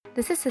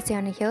This is City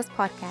on a Hill's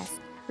podcast.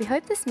 We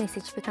hope this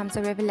message becomes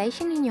a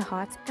revelation in your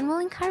heart and will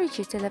encourage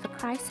you to live a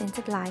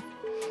Christ-centered life.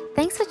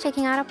 Thanks for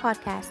checking out our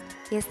podcast.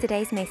 Here's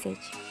today's message.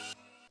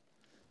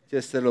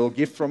 Just a little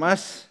gift from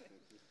us.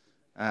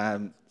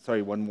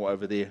 Sorry, one more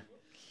over there.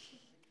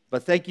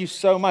 But thank you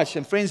so much.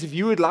 And friends, if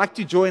you would like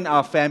to join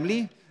our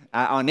family,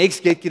 our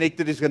next Get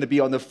Connected is going to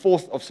be on the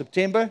 4th of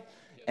September.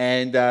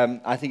 And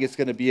I think it's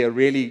going to be a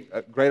really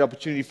great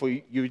opportunity for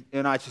you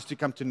and I just to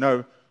come to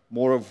know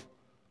more of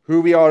who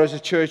we are as a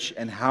church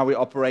and how we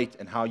operate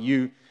and how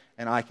you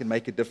and I can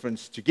make a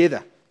difference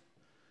together.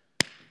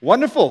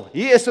 Wonderful.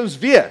 Hier is ons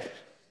weer.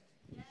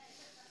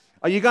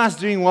 Are you guys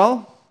doing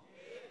well?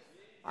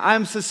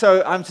 I'm just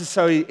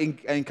so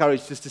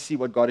encouraged just to see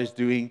what God is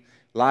doing,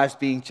 lives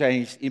being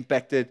changed,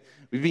 impacted.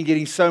 We've been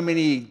getting so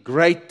many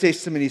great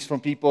testimonies from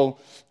people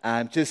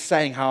just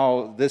saying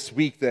how this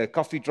week the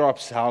coffee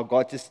drops, how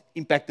God just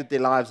impacted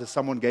their lives as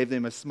someone gave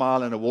them a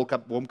smile and a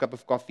warm cup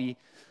of coffee.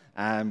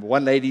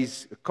 One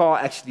lady's car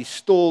actually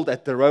stalled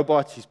at the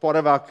robot. She's part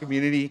of our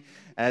community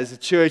as a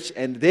church.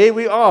 And there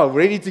we are,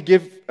 ready to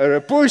give her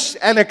a push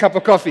and a cup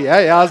of coffee.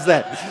 Hey, how's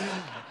that?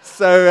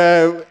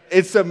 So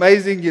it's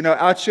amazing. You know,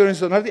 our children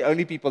are not the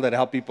only people that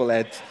help people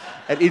at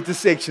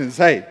intersections.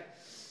 Hey.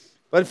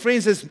 But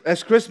friends,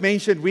 as Chris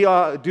mentioned, we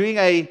are doing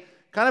a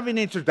kind of an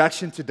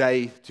introduction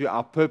today to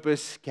our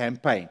Purpose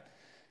campaign.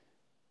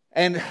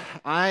 And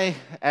I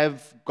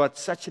have got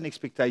such an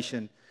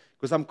expectation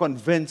because I'm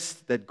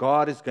convinced that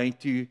God is going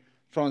to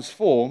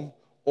transform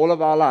all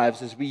of our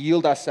lives as we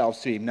yield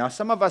ourselves to Him. Now,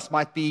 some of us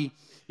might be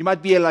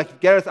like,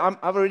 Gareth,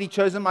 I've already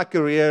chosen my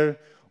career,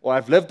 or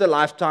I've lived a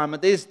lifetime,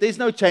 and there's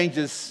no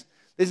changes.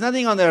 There's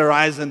nothing on the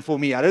horizon for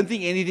me. I don't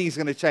think anything's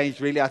going to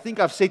change, really. I think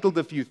I've settled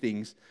a few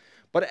things.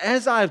 But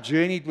as I've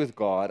journeyed with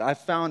God, I've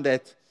found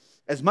that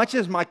as much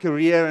as my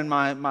career and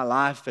my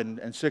life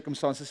and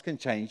circumstances can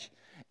change,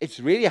 it's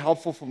really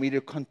helpful for me to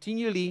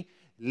continually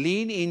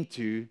lean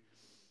into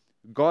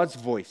God's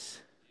voice,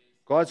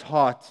 God's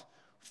heart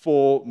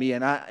for me.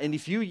 And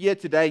if you're here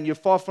today and you're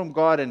far from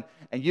God and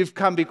you've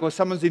come because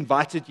someone's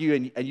invited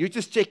you and you're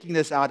just checking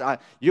this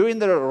out, you're in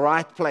the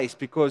right place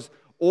because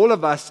all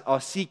of us are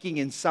seeking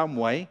in some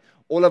way.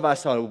 All of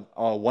us are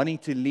wanting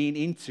to lean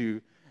into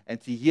and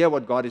to hear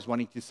what God is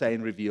wanting to say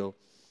and reveal.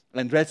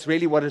 And that's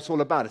really what it's all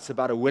about. It's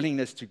about a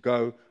willingness to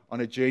go on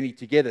a journey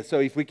together. So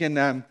if we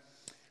can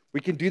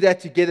do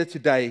that together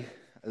today,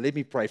 let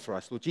me pray for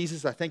us. Lord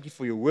Jesus, I thank you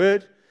for your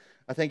word.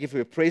 I thank you for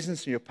your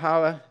presence and your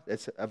power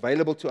that's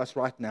available to us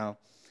right now.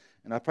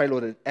 And I pray,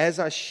 Lord, that as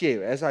I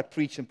share, as I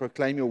preach and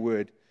proclaim your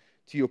word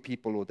to your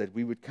people, Lord, that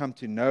we would come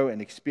to know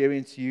and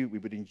experience you, we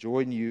would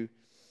enjoy you,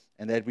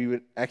 and that we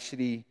would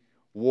actually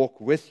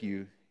walk with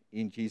you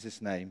in Jesus'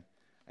 name.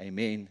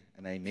 Amen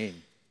and amen.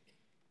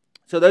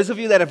 So those of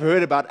you that have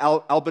heard about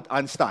Albert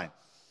Einstein,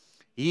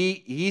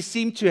 he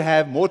seemed to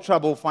have more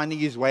trouble finding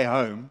his way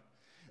home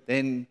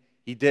than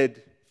he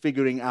did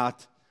figuring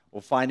out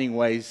or finding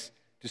ways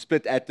to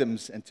split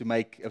atoms and to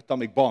make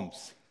atomic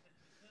bombs.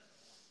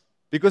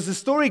 Because the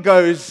story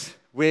goes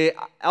where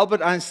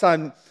Albert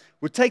Einstein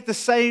would take the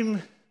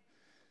same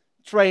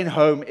train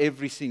home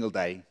every single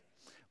day.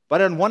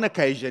 But on one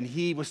occasion,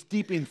 he was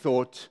deep in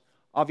thought,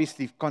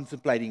 obviously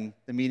contemplating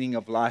the meaning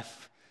of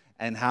life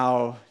and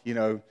how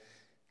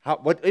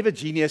whatever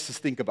geniuses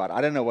think about.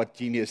 I don't know what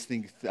genius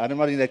thinks. I'm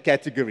not in that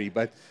category.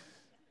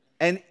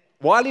 And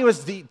while he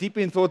was deep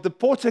in thought, the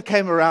porter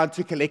came around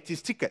to collect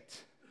his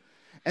ticket.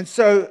 And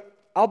so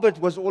Albert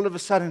was all of a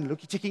sudden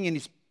checking in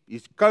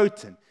his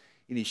coat and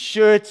in his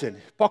shirt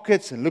and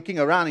pockets and looking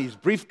around in his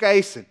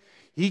briefcase, and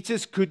he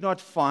just could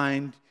not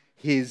find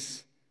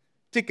his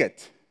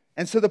ticket.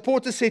 And so the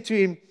porter said to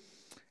him,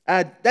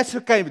 "That's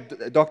okay,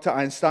 Dr.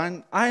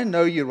 Einstein. I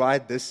know you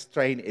ride this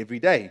train every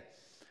day.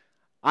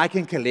 I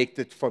can collect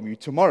it from you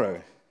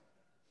tomorrow."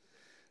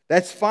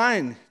 "That's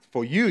fine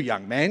for you,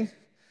 young man,"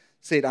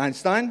 said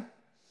Einstein.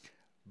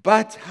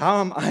 "But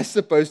how am I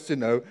supposed to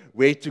know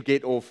where to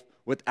get off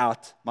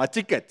without my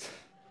ticket?"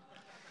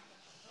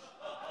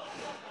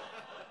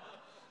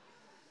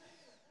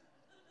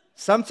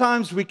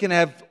 Sometimes we can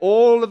have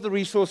all of the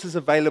resources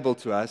available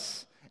to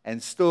us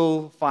and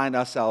still find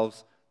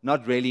ourselves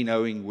not really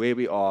knowing where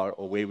we are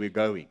or where we're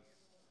going.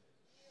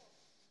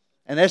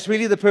 And that's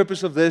really the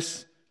purpose of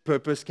this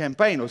Purpose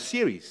campaign or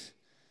series.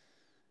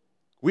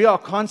 We are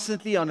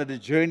constantly on a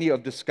journey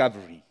of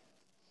discovery.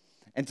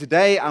 And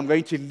today I'm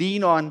going to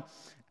lean on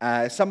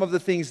some of the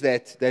things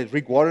that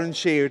Rick Warren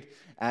shared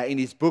in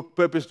his book,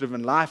 Purpose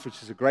Driven Life,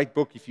 which is a great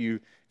book if you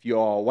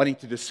are wanting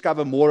to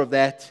discover more of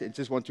that and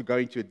just want to go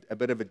into a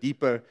bit of a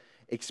deeper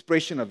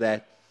expression of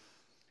that.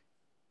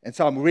 And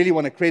so I really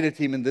want to credit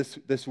him in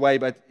this way,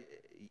 but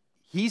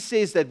he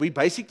says that we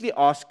basically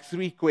ask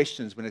three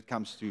questions when it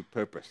comes to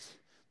purpose.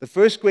 The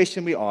first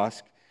question we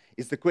ask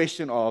is the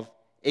question of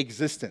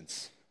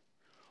existence.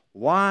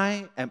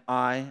 Why am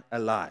I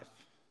alive?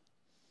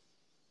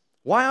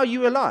 Why are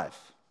you alive?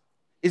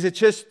 Is it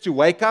just to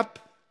wake up,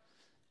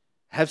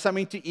 have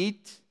something to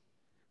eat,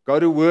 go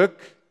to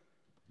work,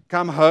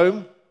 come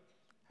home,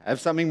 have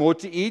something more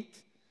to eat,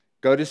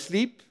 go to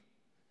sleep?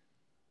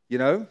 You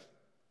know?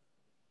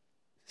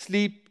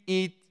 Sleep,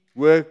 eat,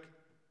 work,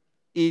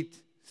 eat,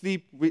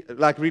 sleep,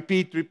 like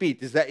repeat.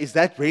 Is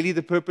that really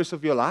the purpose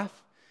of your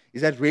life?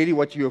 Is that really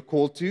what you are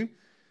called to?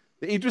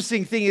 The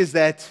interesting thing is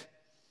that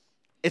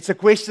it's a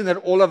question that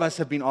all of us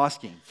have been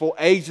asking for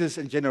ages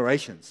and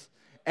generations.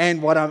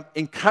 And what I'm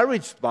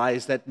encouraged by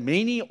is that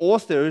many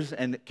authors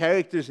and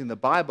characters in the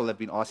Bible have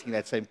been asking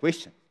that same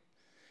question.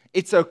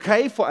 It's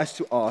okay for us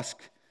to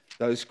ask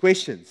those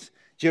questions.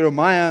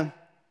 Jeremiah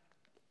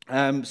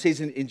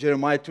says in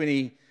Jeremiah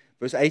 20,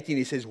 verse 18,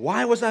 he says,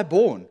 "Why was I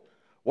born?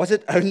 Was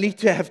it only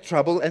to have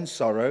trouble and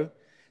sorrow,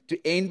 to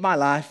end my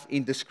life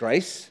in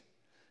disgrace?"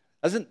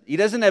 He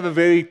doesn't have a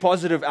very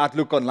positive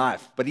outlook on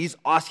life, but he's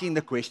asking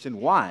the question,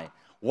 why?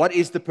 What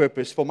is the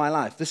purpose for my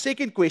life? The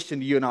second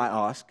question you and I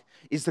ask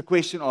is the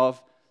question of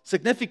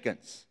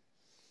significance.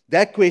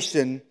 That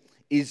question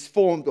is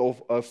formed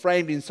or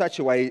framed in such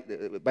a way,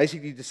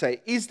 basically to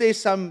say, is there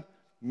some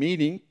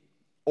meaning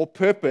or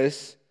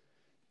purpose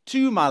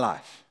to my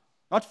life?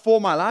 Not for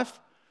my life,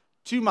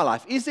 to my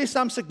life. Is there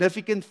some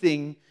significant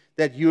thing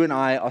that you and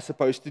I are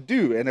supposed to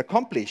do and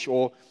accomplish?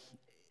 Or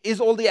is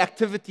all the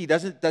activity,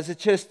 does it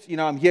just,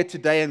 I'm here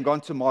today and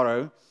gone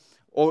tomorrow?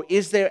 Or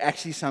is there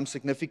actually some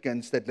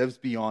significance that lives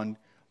beyond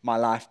my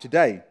life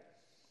today?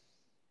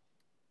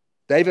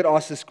 David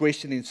asked this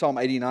question in Psalm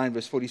 89,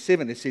 verse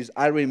 47. It says,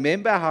 "I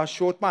remember how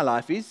short my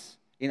life is."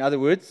 In other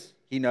words,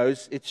 he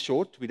knows it's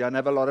short. We don't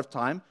have a lot of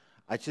time.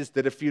 I just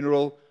did a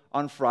funeral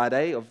on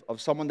Friday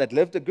of someone that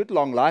lived a good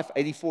long life,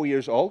 84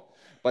 years old.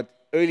 But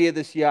earlier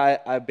this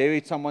year, I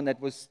buried someone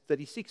that was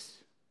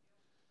 36.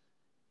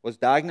 Was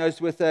diagnosed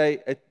with a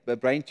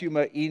brain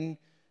tumor in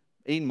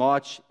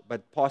March,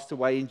 but passed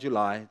away in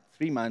July.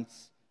 3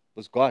 months,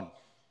 was gone.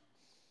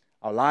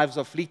 Our lives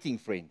are fleeting,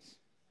 friends.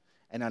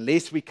 And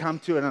unless we come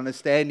to an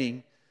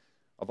understanding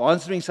of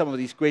answering some of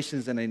these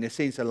questions and, in a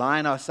sense,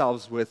 align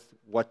ourselves with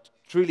what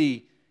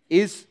truly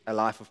is a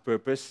life of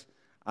purpose,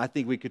 I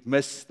think we could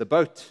miss the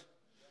boat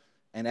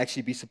and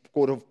actually be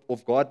supportive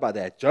of God by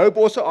that. Job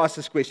also asked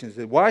this question. He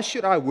said, "Why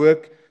should I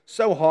work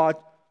so hard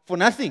for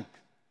nothing?"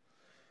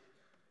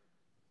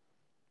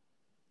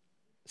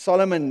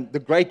 Solomon, the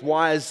great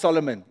wise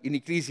Solomon in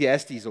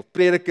Ecclesiastes, or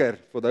Prediker,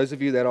 for those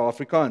of you that are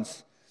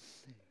Afrikaans,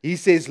 he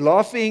says,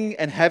 "Laughing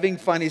and having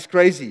fun is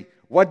crazy.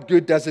 What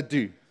good does it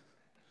do?"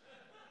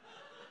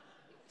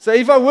 So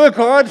if I work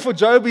hard, for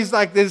Job, he's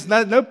like, there's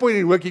no point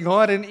in working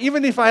hard. And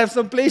even if I have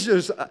some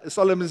pleasures,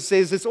 Solomon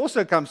says, this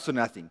also comes to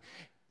nothing.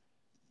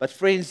 But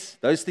friends,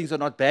 those things are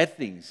not bad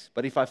things.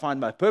 But if I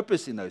find my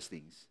purpose in those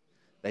things,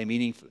 they're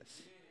meaningful.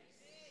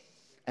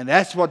 And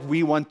that's what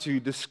we want to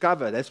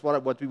discover. That's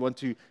what we want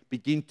to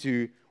begin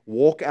to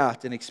walk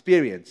out and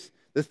experience.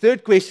 The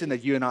third question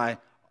that you and I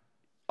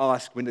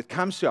ask when it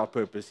comes to our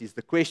purpose is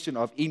the question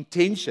of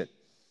intention.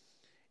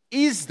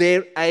 Is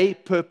there a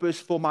purpose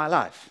for my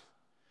life?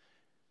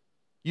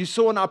 You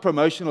saw in our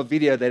promotional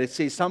video that it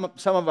says some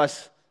of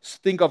us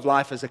think of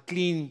life as a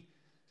clean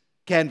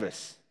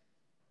canvas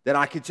that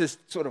I could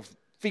just sort of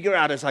figure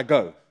out as I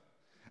go.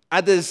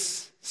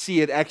 Others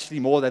see it actually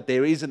more that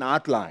there is an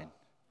outline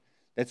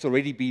that's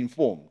already been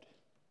formed.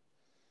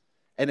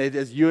 And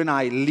as you and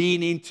I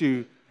lean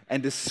into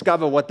and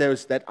discover what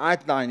that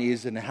outline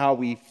is and how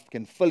we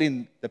can fill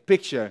in the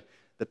picture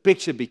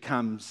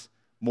becomes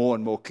more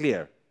and more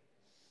clear.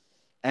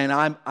 And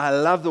I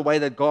love the way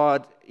that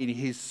God, in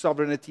His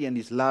sovereignty and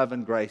His love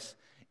and grace,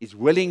 is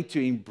willing to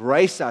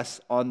embrace us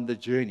on the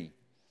journey.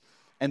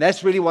 And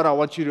that's really what I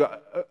want you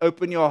to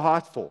open your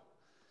heart for.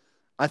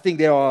 I think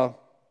there are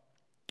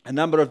a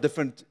number of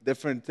different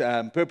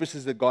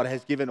purposes that God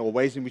has given, or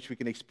ways in which we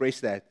can express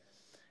that.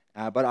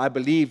 But I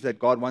believe that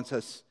God wants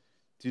us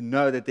to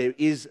know that there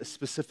is a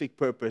specific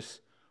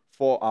purpose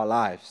for our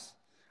lives.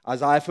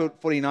 Isaiah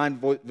 49,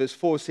 verse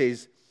 4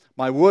 says,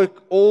 "My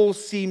work all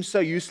seems so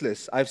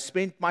useless. I've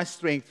spent my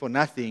strength for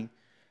nothing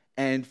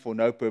and for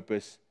no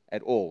purpose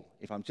at all."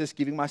 If I'm just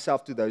giving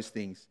myself to those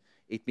things,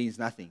 it means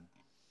nothing.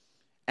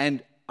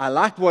 And I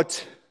like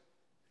what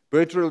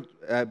Bertrand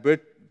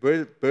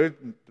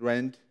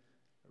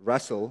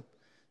Russell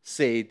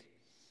said.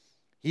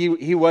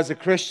 He was a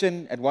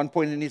Christian at one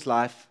point in his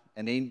life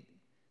and then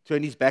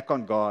turned his back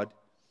on God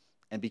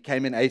and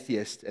became an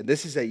atheist. And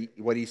this is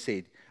what he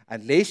said: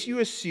 "Unless you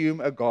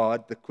assume a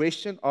God, the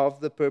question of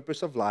the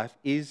purpose of life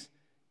is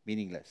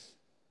meaningless."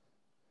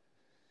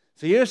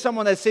 So here's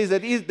someone that says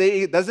that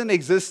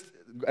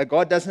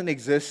God doesn't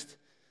exist.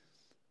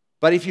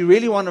 But if you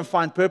really want to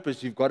find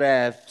purpose, you've got to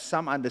have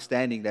some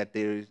understanding that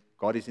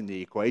God is in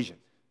the equation.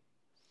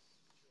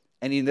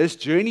 And in this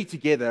journey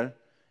together,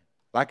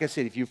 like I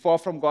said, if you're far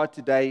from God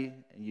today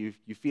and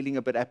you're feeling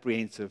a bit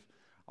apprehensive,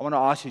 I want to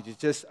ask you to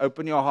just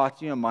open your heart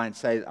and your mind,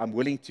 say, I'm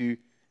willing to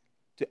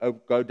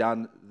go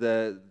down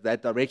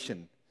that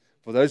direction.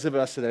 For those of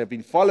us that have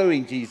been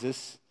following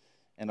Jesus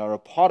and are a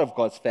part of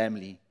God's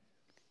family,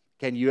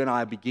 can you and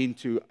I begin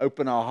to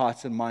open our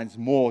hearts and minds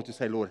more to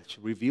say, Lord,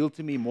 reveal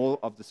to me more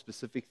of the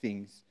specific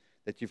things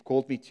that you've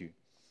called me to.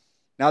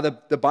 Now,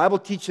 the Bible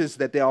teaches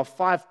that there are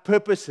 5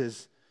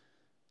 purposes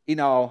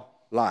in our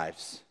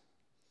lives.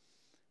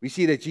 We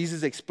see that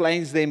Jesus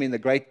explains them in the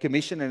Great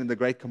Commission and in the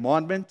Great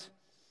Commandment.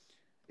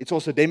 It's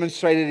also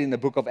demonstrated in the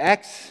book of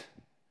Acts.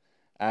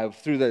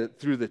 Through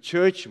the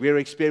church, we're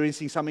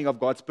experiencing something of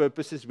God's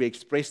purposes. We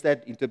express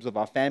that in terms of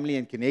our family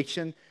and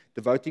connection,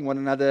 devoting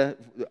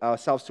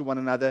ourselves to one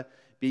another,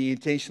 being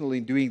intentional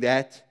in doing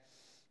that.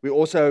 We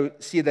also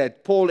see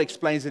that Paul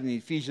explains it in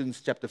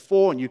Ephesians chapter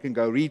 4, and you can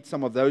go read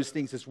some of those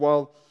things as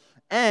well.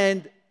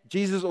 And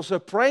Jesus also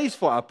prays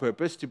for our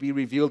purpose to be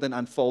revealed and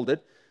unfolded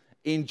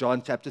in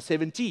John chapter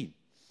 17.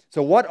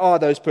 So what are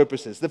those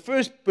purposes? The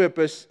first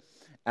purpose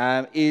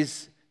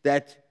is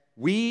that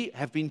we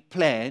have been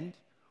planned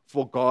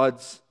for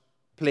God's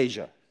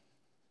pleasure.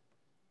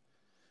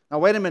 Now,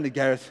 wait a minute,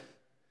 Gareth.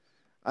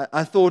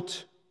 I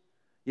thought,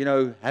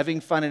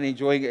 having fun and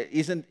enjoying it,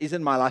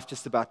 isn't my life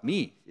just about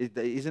me?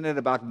 Isn't it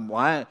about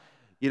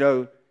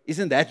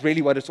isn't that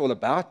really what it's all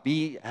about?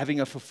 Me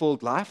having a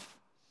fulfilled life?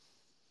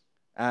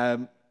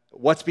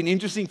 What's been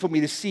interesting for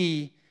me to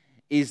see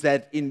is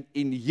that in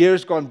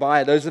years gone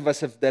by, those of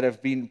us that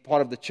have been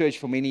part of the church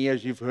for many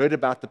years, you've heard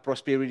about the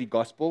prosperity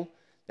gospel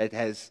that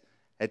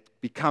had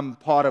become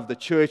part of the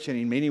church, and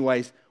in many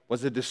ways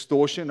was a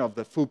distortion of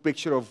the full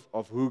picture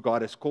of who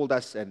God has called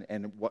us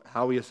and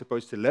how we are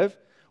supposed to live.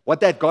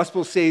 What that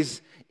gospel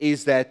says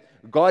is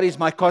that God is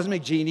my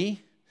cosmic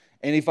genie,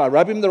 and if I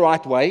rub him the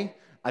right way,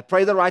 I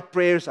pray the right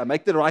prayers, I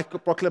make the right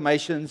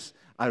proclamations,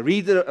 I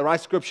read the right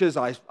scriptures,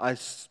 I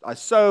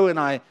sow, and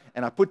I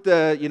put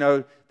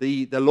the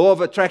law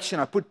of attraction,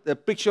 I put the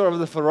picture of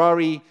the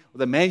Ferrari or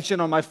the mansion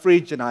on my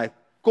fridge, and I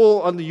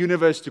call on the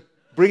universe to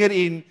bring it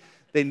in,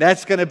 then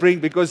that's going to bring,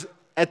 because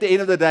at the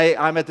end of the day,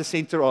 I'm at the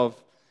center of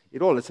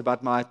it all. It's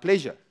about my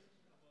pleasure.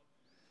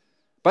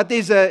 But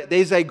there's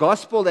a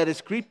gospel that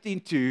has creeped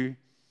into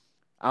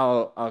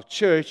our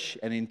church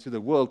and into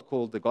the world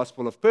called the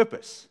gospel of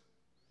purpose.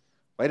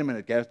 Wait a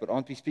minute, Gareth, but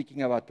aren't we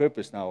speaking about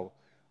purpose now?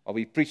 Are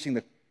we preaching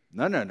the...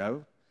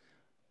 No.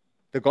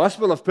 The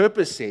gospel of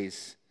purpose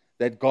says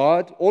that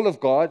God, all of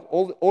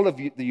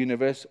the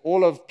universe,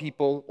 all of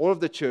people, all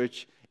of the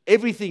church,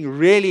 everything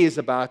really is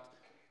about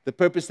the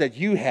purpose that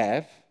you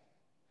have,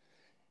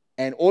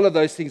 and all of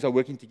those things are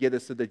working together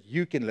so that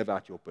you can live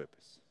out your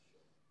purpose.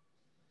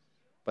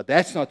 But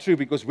that's not true,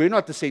 because we're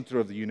not the center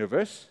of the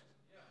universe.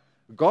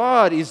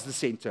 God is the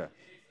center.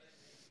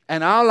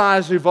 And our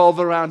lives revolve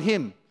around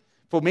him.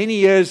 For many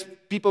years,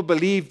 people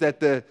believed that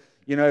the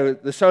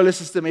solar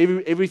system,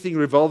 everything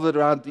revolved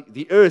around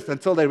the earth,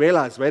 until they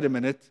realized, wait a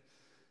minute,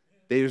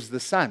 there's the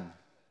sun.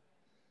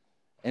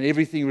 And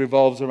everything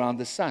revolves around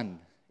the sun.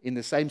 In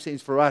the same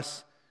sense for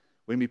us,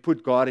 when we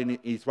put God in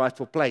his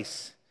rightful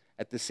place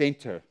at the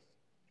center,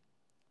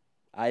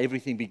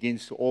 everything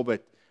begins to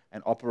orbit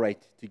and operate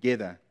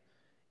together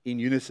in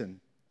unison.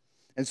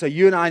 And so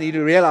you and I need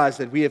to realize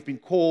that we have been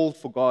called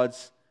for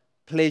God's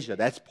pleasure.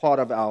 That's part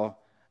of our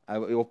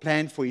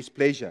plan for his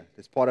pleasure.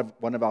 That's part of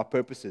one of our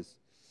purposes.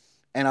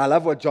 And I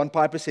love what John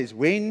Piper says.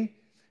 When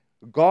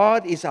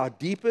God is our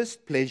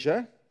deepest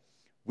pleasure,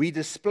 we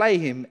display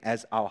him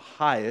as our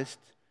highest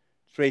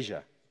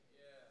treasure.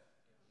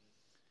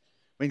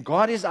 When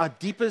God is our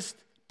deepest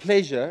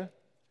pleasure,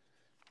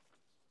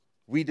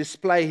 we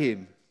display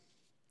him.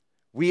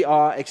 We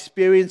are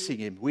experiencing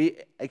him. We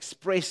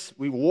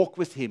walk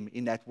with him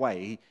in that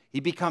way. He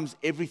becomes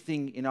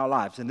everything in our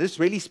lives. And this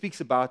really speaks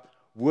about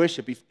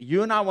worship. If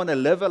you and I want to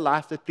live a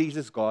life that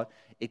pleases God,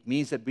 it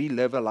means that we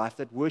live a life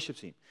that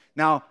worships him.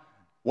 Now,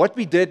 what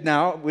we did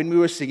now when we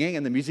were singing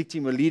and the music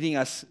team were leading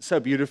us so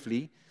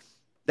beautifully,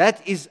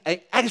 that is an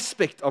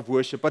aspect of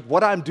worship. But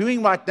what I'm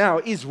doing right now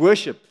is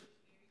worship.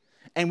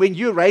 And when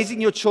you're raising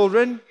your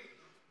children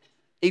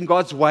in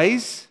God's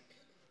ways,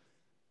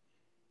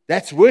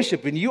 that's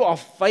worship. When you are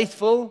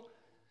faithful,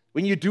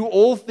 when you do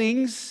all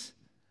things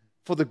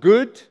for the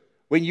good,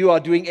 when you are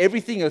doing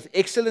everything with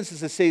excellence,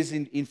 as it says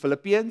in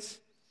Philippians,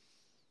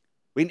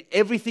 when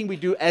everything we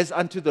do as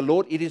unto the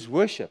Lord, it is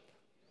worship.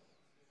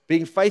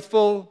 Being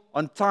faithful,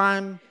 on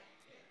time,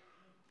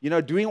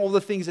 doing all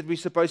the things that we're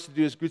supposed to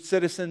do as good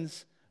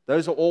citizens,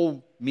 those are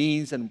all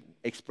means and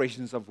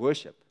expressions of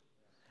worship.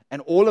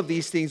 And all of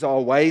these things are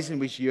ways in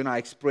which you and I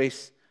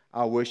express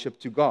our worship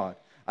to God.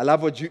 I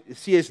love what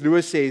C.S.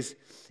 Lewis says.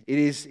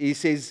 He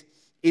says,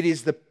 it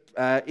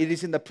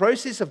is in the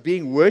process of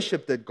being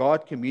worshipped that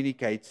God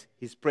communicates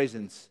his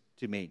presence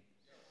to men.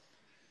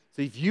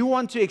 So if you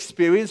want to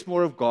experience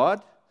more of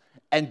God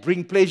and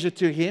bring pleasure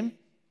to him,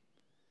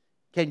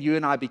 can you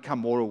and I become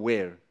more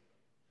aware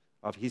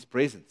of his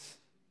presence?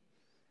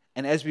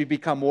 And as we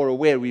become more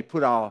aware, we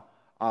put our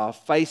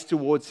face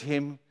towards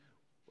him.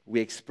 We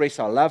express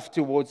our love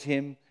towards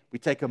him. We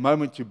take a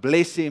moment to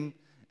bless him.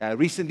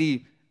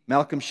 Recently,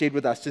 Malcolm shared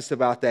with us just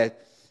about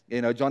that.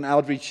 John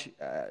Aldrich,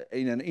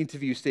 in an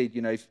interview, said,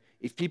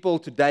 if people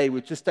today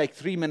would just take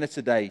 3 minutes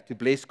a day to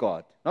bless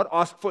God, not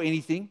ask for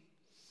anything,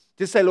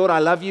 just say, Lord, I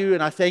love you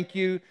and I thank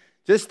you.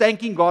 Just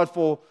thanking God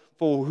for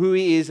who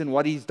he is and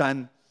what he's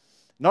done,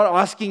 not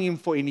asking him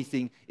for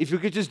anything. If you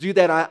could just do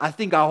that, I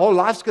think our whole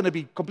life's going to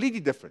be completely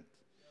different.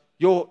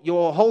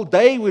 Your whole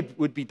day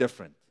would be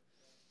different.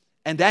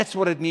 And that's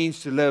what it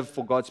means to live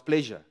for God's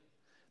pleasure.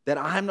 That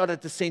I'm not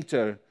at the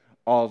center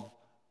of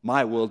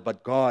my world,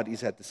 but God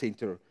is at the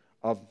center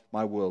of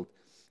my world.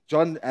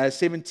 John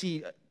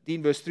 17,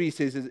 verse 3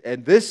 says,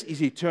 and this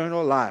is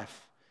eternal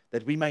life,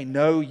 that we may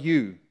know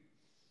you,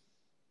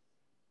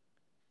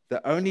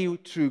 the only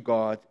true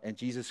God, and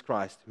Jesus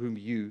Christ, whom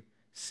you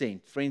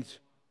sent. Friends,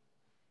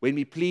 when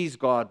we please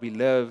God, we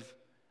live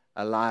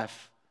a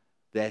life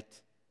that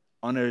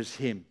honors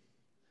Him.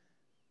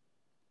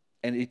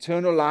 An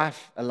eternal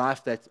life, a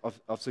life that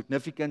of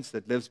significance,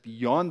 that lives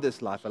beyond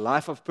this life, a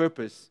life of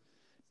purpose,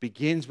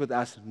 begins with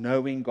us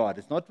knowing God.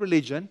 It's not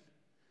religion,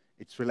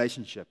 it's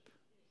relationship.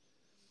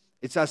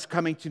 It's us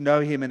coming to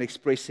know Him and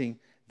expressing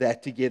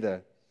that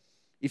together.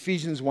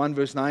 Ephesians 1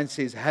 verse 9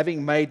 says,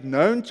 having made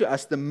known to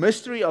us the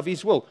mystery of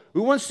His will.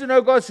 Who wants to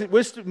know God's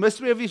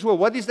mystery of His will?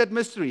 What is that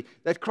mystery?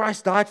 That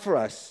Christ died for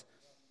us.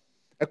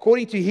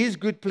 According to His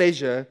good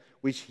pleasure,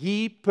 which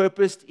He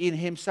purposed in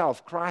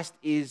Himself. Christ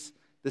is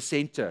the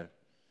center.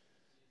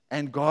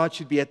 And God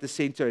should be at the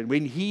center. And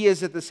when He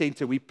is at the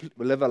center, we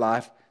live a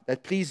life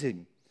that pleases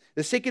Him.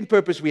 The second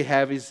purpose we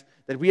have is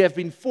that we have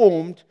been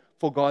formed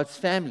for God's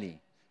family.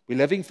 We're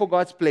living for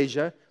God's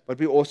pleasure, but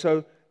we're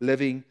also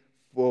living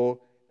for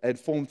and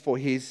formed for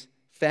His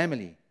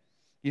family.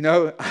 You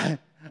know,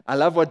 I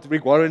love what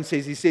Rick Warren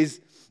says. He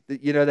says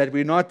that, you know, that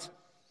we're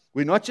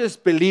not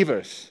just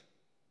believers,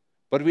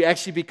 but we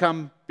actually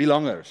become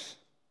belongers.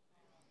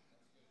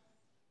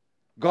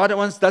 God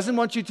doesn't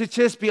want you to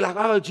just be like,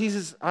 oh,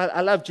 Jesus,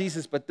 I love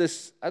Jesus, but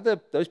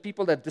those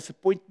people that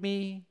disappoint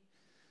me,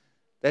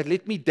 that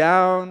let me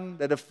down,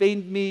 that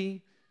offend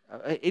me.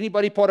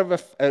 Anybody part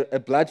of a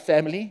blood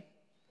family?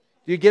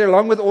 Do you get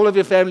along with all of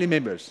your family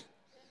members?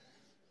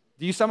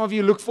 Do some of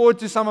you look forward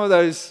to some of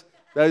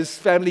those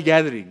family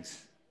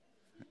gatherings?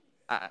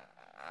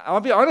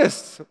 I'll be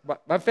honest.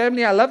 My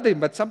family, I love them,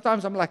 but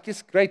sometimes I'm like,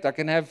 yes, great, I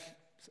can have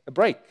a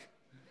break.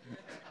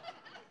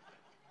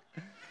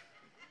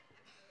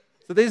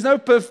 So there's no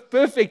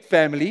perfect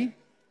family,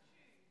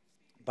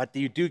 but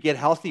you do get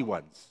healthy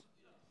ones.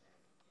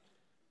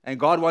 And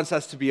God wants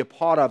us to be a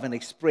part of and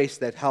express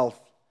that health.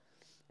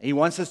 And He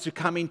wants us to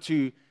come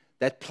into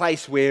that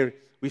place where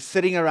we're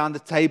sitting around the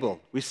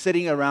table. We're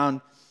sitting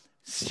around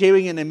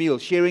sharing in a meal,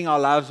 sharing our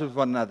lives with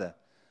one another.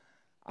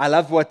 I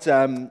love what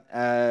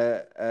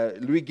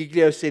Louis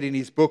Giglio said in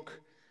his book,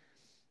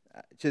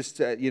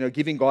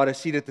 giving God a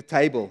seat at the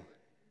table.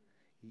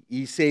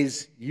 He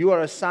says, you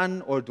are a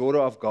son or daughter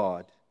of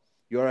God.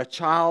 You are a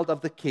child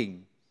of the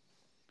King.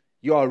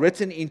 You are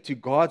written into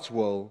God's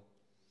will,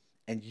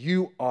 and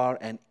you are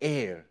an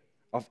heir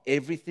of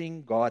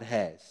everything God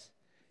has.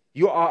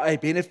 You are a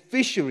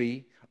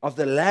beneficiary of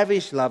the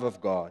lavish love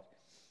of God,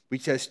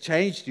 which has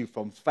changed you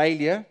from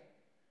failure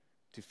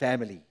to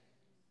family.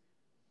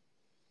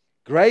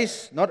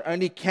 Grace not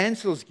only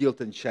cancels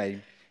guilt and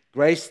shame,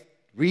 grace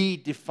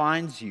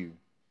redefines you.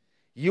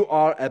 You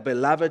are a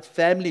beloved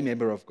family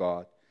member of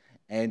God,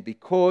 and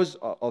because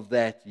of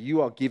that,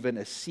 you are given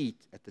a seat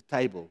at the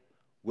table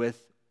with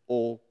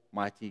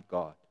Almighty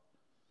God.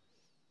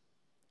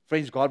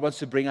 Friends, God wants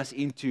to bring us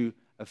into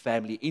a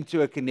family,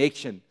 into a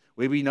connection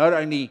where we not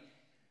only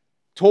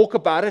talk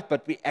about it,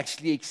 but we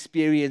actually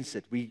experience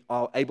it. We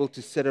are able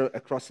to sit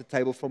across the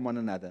table from one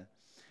another.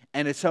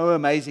 And it's so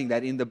amazing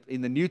that in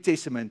the New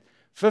Testament,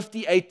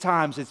 58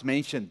 times it's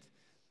mentioned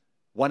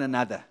one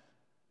another.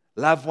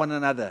 Love one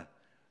another.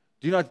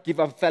 Do not give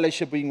up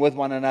fellowshipping with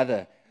one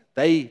another.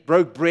 They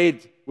broke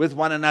bread with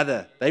one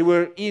another. They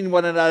were in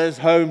one another's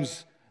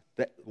homes.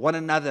 One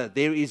another.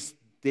 There is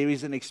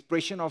an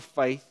expression of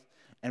faith,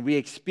 and we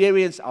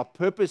experience our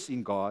purpose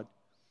in God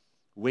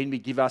when we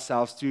give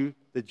ourselves to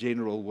the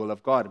general will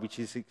of God, which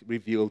is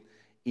revealed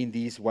in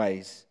these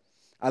ways.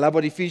 I love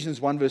what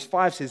Ephesians 1 verse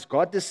 5 says.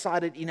 God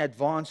decided in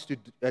advance to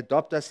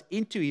adopt us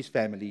into His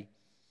family,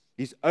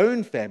 His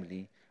own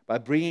family, by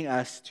bringing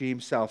us to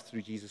Himself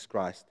through Jesus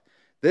Christ.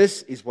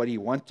 This is what He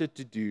wanted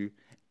to do,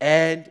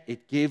 and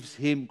it gives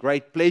Him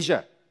great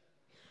pleasure.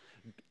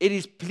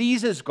 It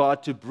pleases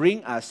God to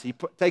bring us. He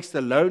takes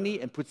the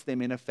lonely and puts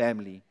them in a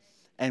family,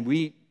 and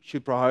we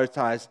should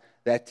prioritize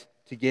that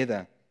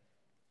together.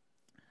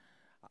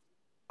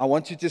 I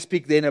want to just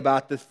speak then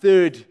about the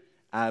third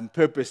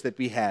purpose that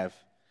we have,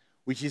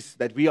 which is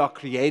that we are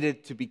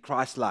created to be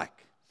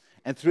Christ-like.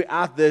 And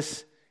throughout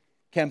this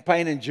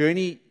campaign and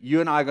journey, you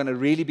and I are going to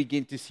really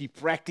begin to see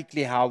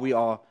practically how we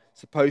are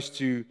supposed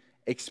to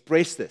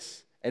express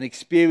this and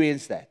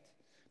experience that.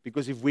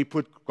 Because if we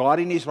put God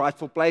in His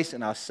rightful place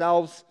and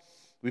ourselves,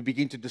 we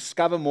begin to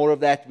discover more of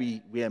that.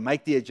 We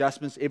make the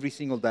adjustments every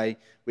single day.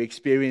 We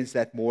experience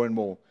that more and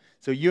more.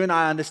 So you and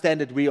I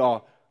understand that we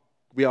are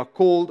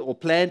called or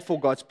planned for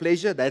God's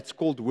pleasure. That's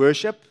called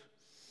worship.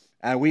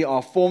 We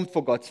are formed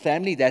for God's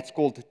family. That's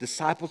called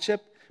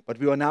discipleship. But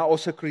we are now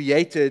also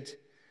created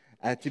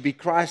to be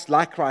Christ,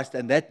 like Christ,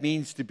 and that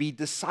means to be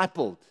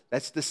discipled.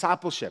 That's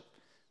discipleship.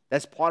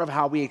 That's part of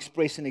how we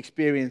express and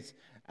experience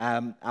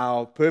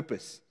our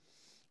purpose.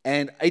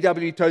 And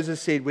A.W. Tozer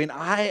said, when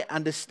I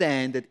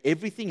understand that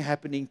everything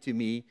happening to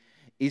me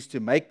is to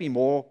make me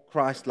more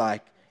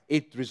Christ-like,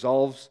 it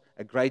resolves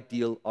a great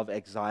deal of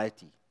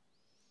anxiety.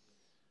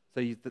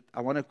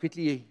 I want to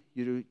quickly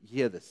you to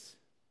hear this.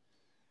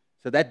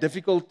 So that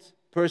difficult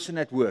person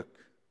at work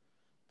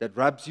that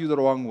rubs you the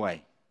wrong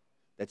way,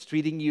 that's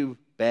treating you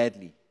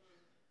badly,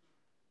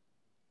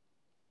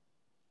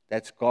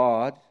 that's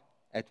God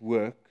at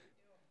work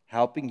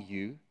helping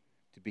you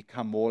to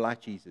become more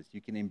like Jesus.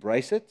 You can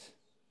embrace it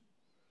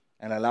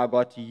and allow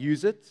God to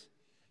use it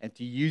and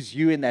to use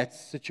you in that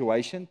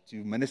situation to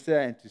minister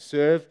and to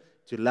serve,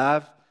 to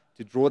love,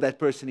 to draw that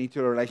person into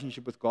a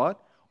relationship with God,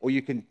 or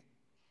you can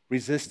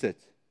resist it.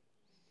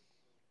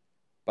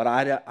 But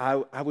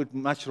I would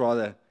much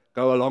rather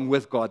go along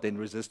with God than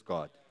resist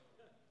God.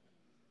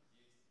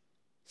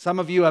 Some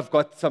of you have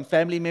got some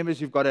family members,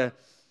 you've got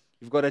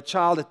a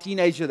child, a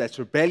teenager that's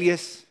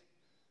rebellious,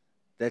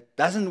 that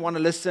doesn't want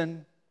to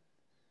listen,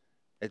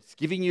 that's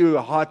giving you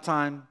a hard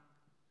time.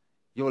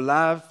 Your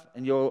love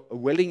and your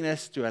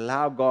willingness to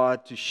allow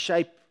God to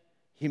shape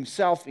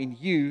Himself in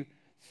you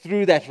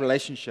through that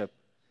relationship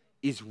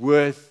is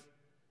worth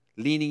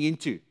leaning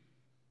into.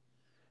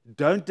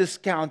 Don't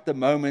discount the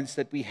moments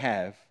that we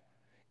have,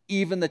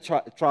 even the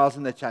trials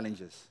and the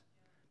challenges,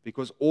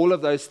 because all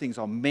of those things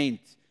are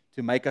meant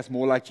to make us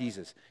more like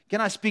Jesus.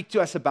 Can I speak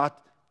to us about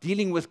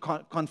dealing with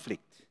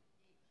conflict?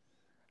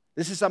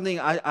 This is something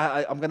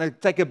I'm going to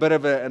take a bit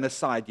of an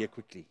aside here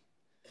quickly.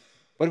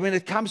 But when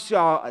it comes to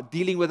our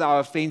dealing with our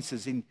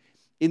offenses in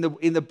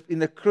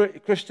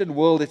the Christian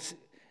world, it's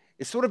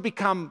sort of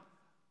become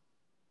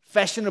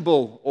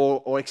fashionable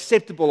or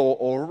acceptable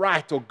or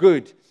right or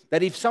good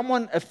that if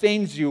someone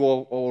offends you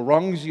or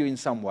wrongs you in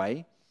some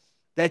way,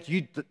 that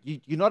you're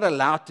not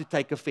allowed to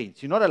take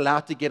offense. You're not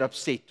allowed to get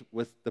upset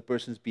with the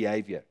person's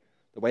behavior,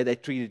 the way they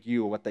treated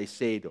you or what they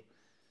said.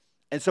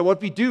 And so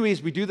what we do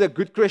is we do the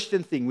good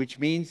Christian thing, which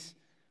means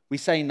we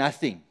say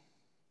nothing.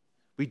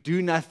 We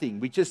do nothing.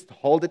 We just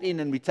hold it in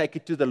and we take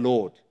it to the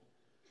Lord.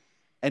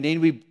 And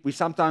then we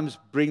sometimes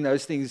bring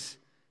those things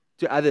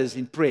to others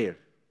in prayer.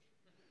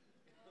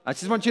 I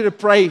just want you to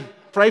pray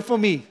for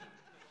me.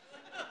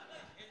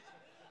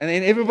 And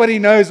then everybody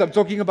knows I'm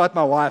talking about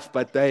my wife,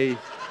 but I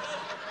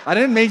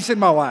didn't mention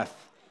my wife.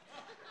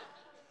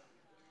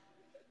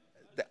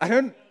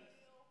 We're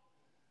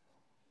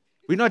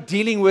not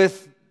dealing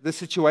with the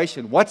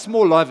situation. What's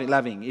more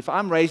loving? If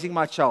I'm raising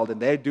my child and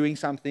they're doing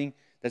something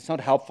that's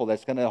not helpful,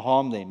 that's going to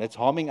harm them, that's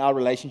harming our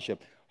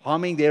relationship,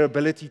 harming their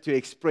ability to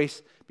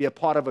express, be a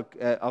part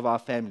of our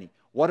family,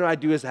 what do I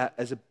do as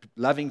a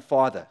loving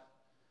father?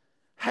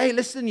 Hey,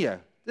 listen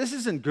here, this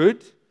isn't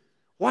good.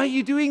 Why are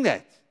you doing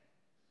that?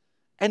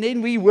 And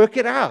then we work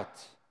it out.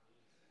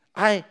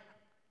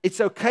 It's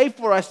okay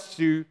for us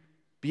to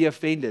be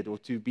offended or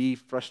to be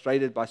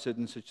frustrated by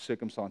certain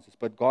circumstances,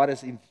 but God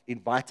has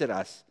invited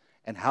us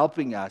and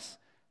helping us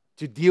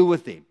to deal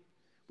with them,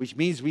 which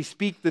means we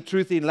speak the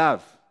truth in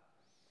love.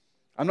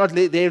 I'm not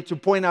there to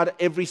point out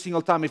every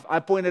single time. If I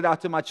pointed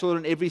out to my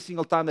children every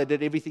single time they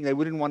did everything, they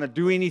wouldn't want to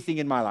do anything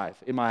in my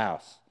life, in my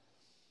house.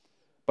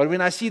 But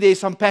when I see there's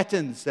some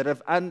patterns that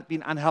have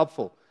been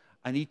unhelpful,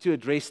 I need to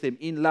address them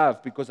in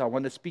love because I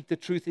want to speak the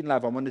truth in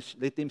love. I want to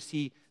let them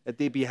see that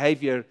their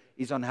behavior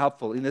is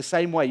unhelpful. In the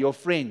same way, your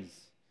friends,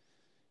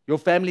 your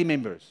family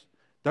members,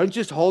 don't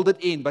just hold it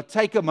in, but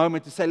take a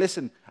moment to say,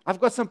 listen, I've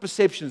got some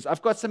perceptions,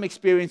 I've got some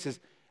experiences.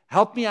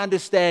 Help me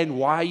understand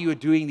why you are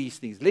doing these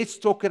things. Let's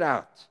talk it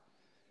out.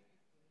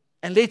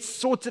 And let's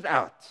sort it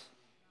out.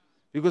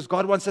 Because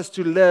God wants us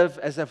to live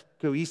as a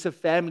cohesive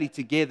family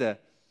together,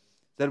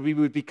 that we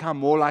would become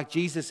more like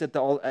Jesus at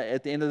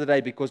the end of the day.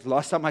 Because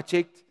last time I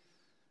checked,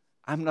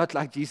 I'm not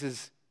like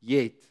Jesus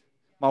yet.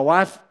 My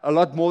wife, a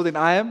lot more than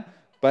I am,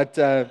 but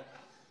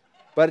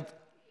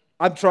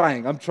I'm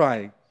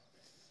trying.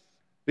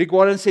 Rick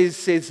Warren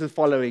says the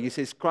following. He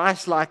says,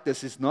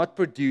 Christ-likeness is not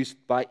produced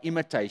by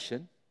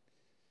imitation,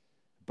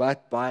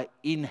 but by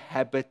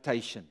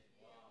inhabitation.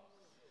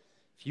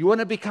 If you want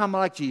to become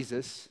like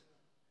Jesus,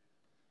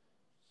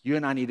 you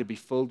and I need to be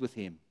filled with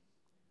Him,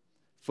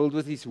 filled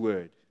with His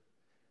Word,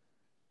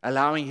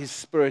 allowing His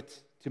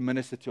Spirit to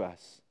minister to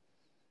us,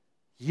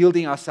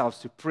 yielding ourselves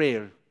to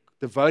prayer,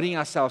 devoting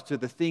ourselves to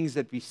the things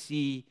that we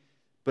see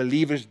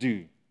believers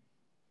do.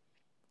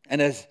 And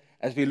as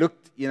we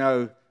looked,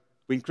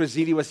 when Chris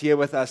Zealy was here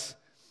with us,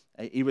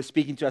 he was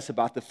speaking to us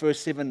about the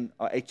first 7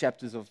 or 8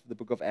 chapters of the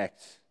book of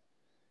Acts.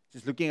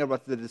 Just looking at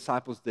what the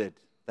disciples did.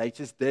 They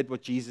just did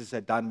what Jesus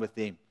had done with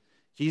them.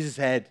 Jesus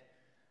had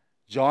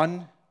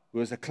John, who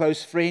was a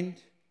close friend,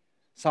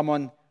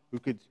 someone who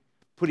could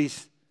put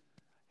his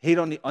head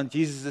on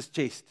Jesus'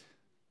 chest.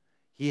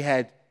 He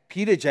had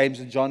Peter, James,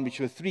 and John, which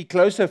were 3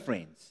 closer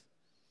friends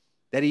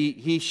that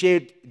he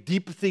shared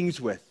deep things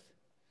with.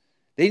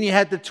 Then he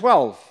had the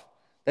 12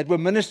 that were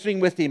ministering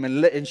with him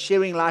and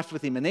sharing life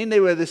with him. And then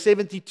there were the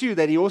 72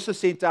 that he also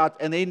sent out,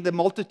 and then the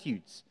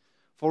multitudes.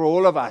 For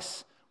all of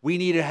us, we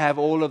need to have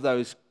all of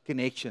those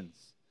connections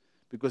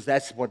because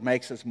that's what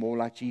makes us more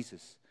like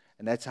Jesus.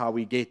 And that's how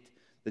we get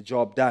the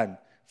job done.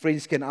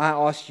 Friends, can I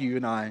ask you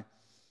and I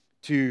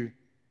to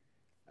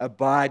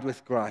abide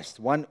with Christ?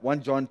 1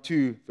 John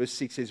 2 verse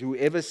 6 says,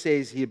 whoever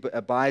says he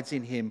abides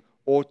in Him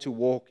ought to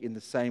walk in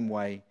the same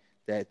way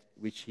that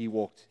which He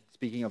walked.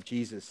 speaking of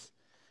Jesus.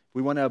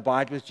 We want to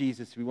abide with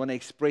Jesus. We want to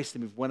express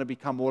Him. If we want to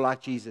become more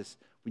like Jesus,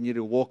 we need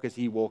to walk as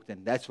He walked,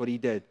 and that's what He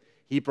did.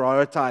 He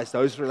prioritized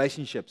those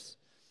relationships.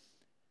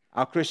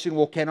 Our Christian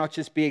walk cannot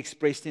just be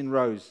expressed in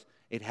rows.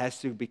 It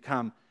has to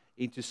become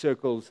into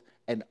circles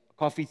and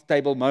coffee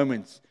table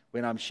moments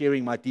when I'm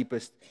sharing my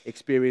deepest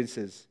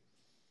experiences.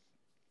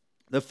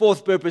 The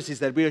fourth purpose is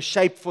that we are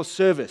shaped for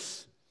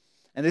service.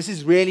 And this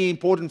is really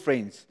important,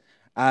 friends.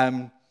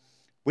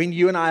 When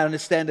you and I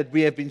understand that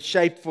we have been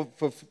shaped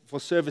for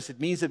service, it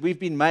means that we've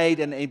been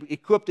made and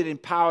equipped and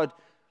empowered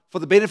for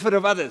the benefit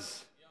of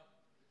others.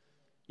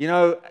 You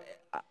know,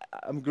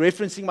 I'm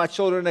referencing my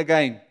children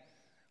again.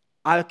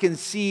 I can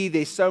see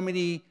there's so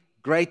many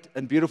great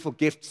and beautiful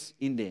gifts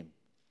in them.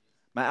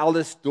 My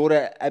eldest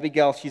daughter,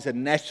 Abigail, she's a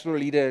natural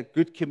leader,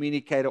 good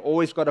communicator,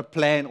 always got a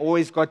plan,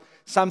 always got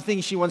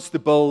something she wants to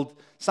build,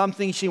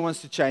 something she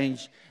wants to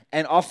change.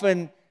 And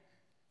often,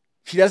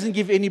 she doesn't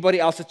give anybody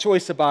else a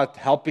choice about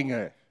helping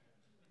her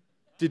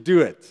to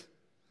do it.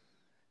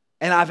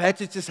 And I've had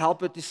to just help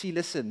her to see,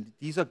 listen,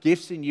 these are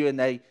gifts in you, and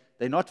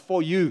they're not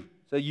for you,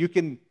 so you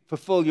can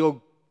fulfill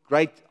your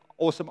great,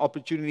 awesome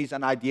opportunities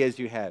and ideas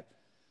you have.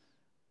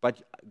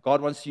 But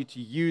God wants you to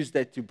use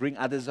that to bring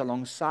others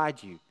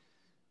alongside you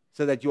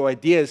so that your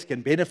ideas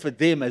can benefit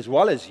them as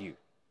well as you.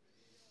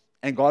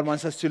 And God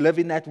wants us to live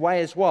in that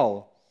way as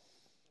well.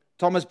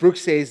 Thomas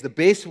Brooks says the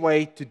best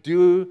way to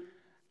do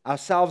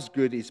ourselves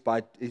good is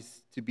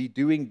to be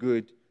doing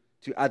good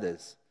to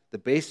others. The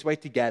best way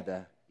to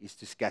gather is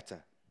to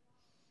scatter.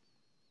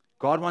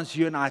 God wants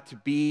you and I to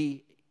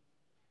be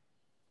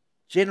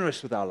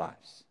generous with our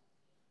lives,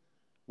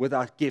 with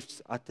our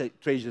gifts, our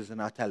treasures,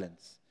 and our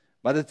talents.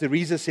 Mother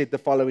Teresa said the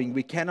following: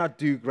 we cannot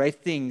do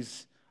great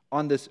things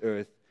on this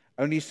earth,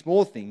 only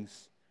small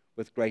things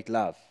with great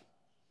love.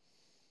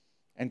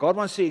 And God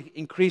wants to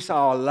increase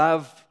our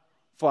love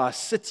for our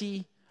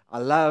city,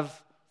 our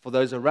love for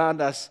those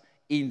around us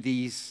in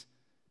this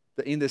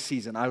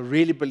season. I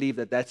really believe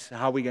that that's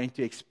how we're going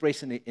to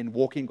express and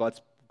walk in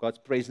God's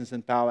presence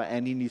and power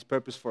and in His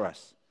purpose for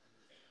us.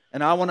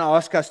 And I want to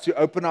ask us to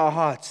open our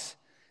hearts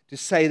to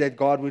say that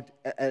God would,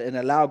 and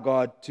allow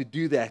God to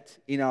do that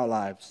in our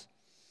lives.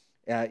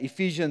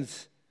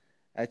 Ephesians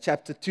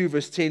chapter 2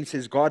 verse 10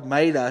 says, God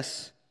made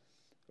us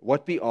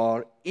what we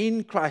are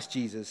in Christ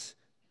Jesus.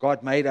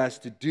 God made us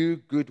to do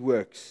good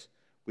works,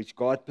 which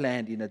God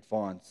planned in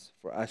advance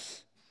for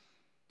us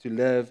to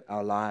live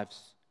our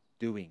lives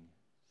doing.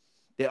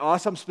 There are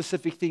some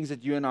specific things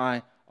that you and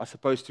I are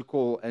supposed to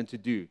call and to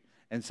do.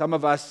 And some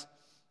of us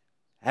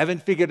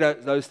haven't figured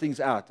those things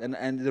out.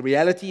 And the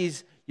reality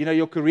is,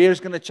 your career is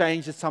going to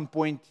change at some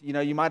point.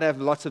 You might have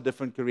lots of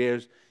different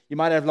careers. You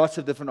might have lots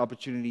of different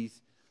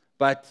opportunities.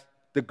 But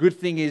the good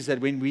thing is that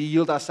when we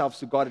yield ourselves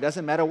to God, it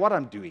doesn't matter what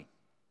I'm doing.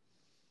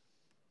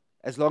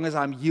 As long as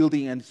I'm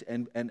yielding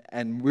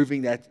and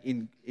moving that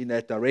in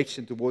that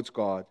direction towards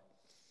God,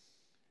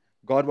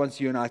 God wants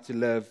you and I to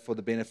live for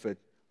the benefit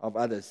of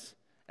others.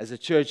 As a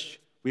church,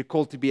 we're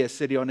called to be a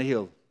city on a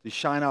hill, to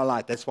shine our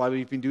light. That's why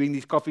we've been doing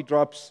these coffee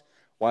drops,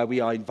 why we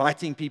are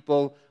inviting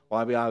people,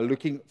 why we are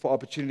looking for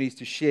opportunities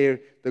to share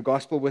the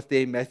gospel with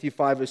them. Matthew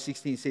 5 verse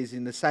 16 says,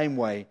 in the same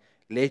way,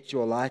 let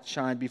your light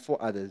shine before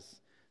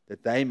others,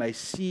 that they may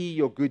see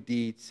your good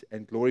deeds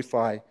and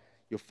glorify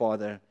your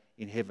Father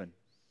in heaven.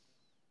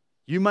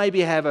 You maybe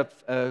have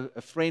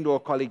a friend or a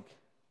colleague,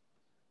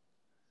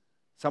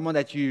 someone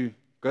that you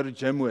go to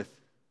gym with,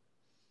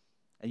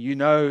 and you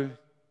know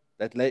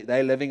that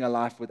they're living a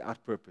life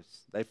without purpose.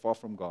 They're far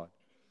from God.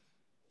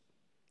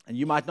 And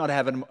you might not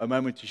have a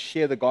moment to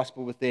share the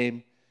gospel with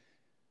them,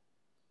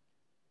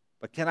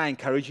 but can I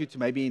encourage you to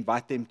maybe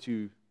invite them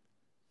to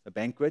a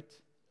banquet?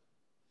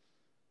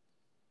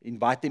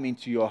 Invite them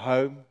into your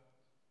home.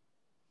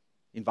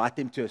 Invite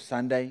them to a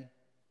Sunday.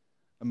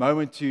 A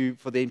moment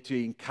for them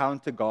to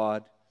encounter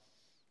God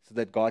so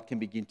that God can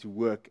begin to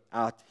work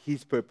out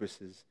His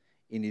purposes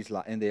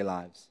in their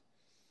lives.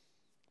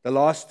 The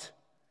last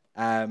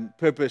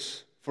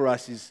purpose for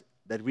us is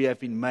that we have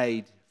been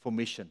made for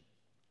mission.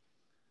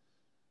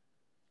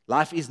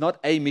 Life is not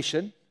a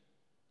mission.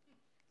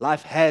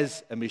 Life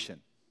has a mission.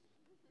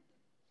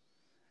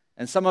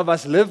 And some of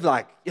us live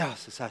like,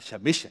 it's such a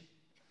mission.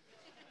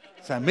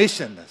 It's a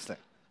mission, this thing.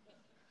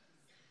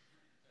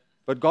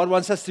 But God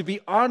wants us to be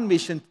on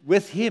mission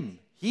with Him.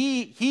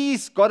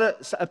 He's got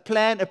a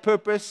plan, a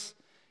purpose.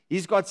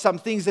 He's got some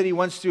things that He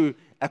wants to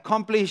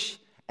accomplish,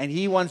 and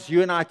He wants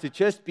you and I to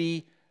just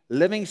be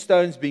living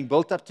stones being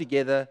built up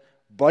together,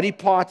 body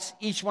parts,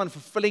 each one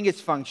fulfilling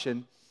its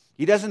function.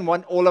 He doesn't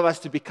want all of us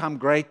to become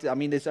great. I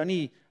mean, it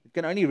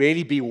can only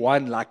really be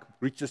one, like,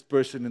 richest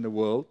person in the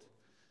world.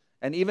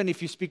 And even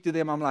if you speak to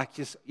them, I'm like,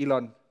 just,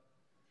 Elon,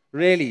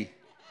 really?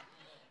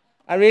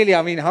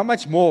 I mean, how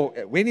much more?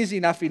 When is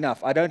enough?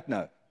 I don't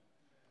know.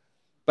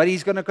 But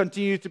he's going to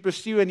continue to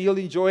pursue, and he'll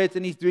enjoy it,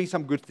 and he's doing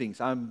some good things.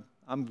 I'm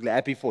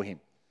happy for him.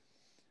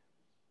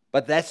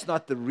 But that's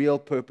not the real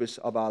purpose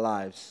of our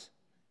lives.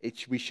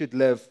 We should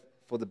live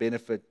for the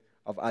benefit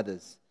of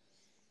others.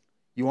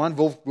 Johann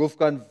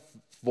Wolfgang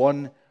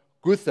von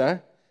Goethe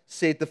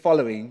said the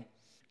following: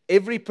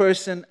 every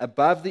person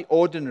above the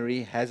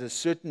ordinary has a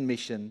certain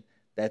mission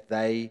that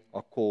they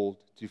are called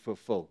to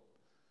fulfill.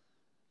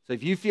 So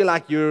if you feel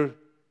like you're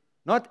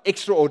not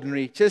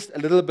extraordinary, just a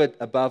little bit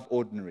above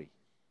ordinary,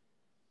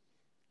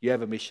 you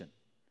have a mission.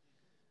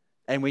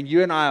 And when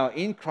you and I are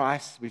in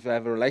Christ, we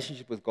have a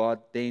relationship with God,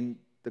 then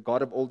the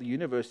God of all the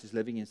universe is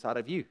living inside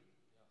of you.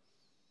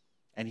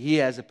 And He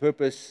has a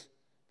purpose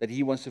that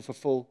He wants to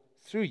fulfill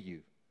through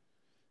you.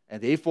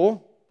 And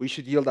therefore, we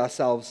should yield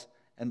ourselves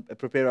and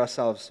prepare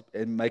ourselves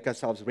and make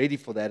ourselves ready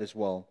for that as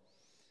well.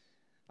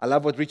 I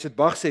love what Richard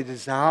Bach said,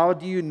 is how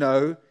do you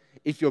know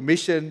if your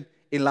mission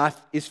in life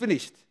is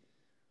finished?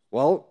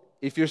 Well,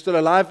 if you're still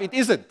alive, it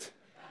isn't.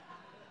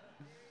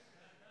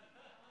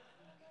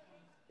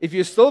 If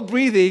you're still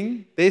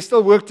breathing, there's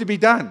still work to be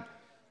done.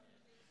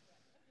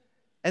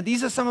 And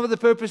these are some of the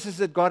purposes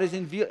that God is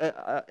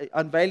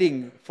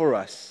unveiling for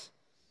us.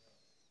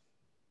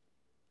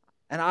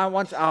 And I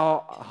want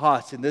our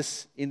hearts in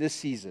this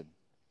season.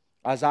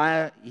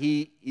 Isaiah,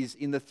 he is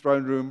in the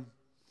throne room,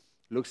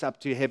 looks up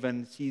to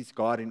heaven, sees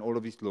God in all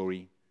of His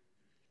glory.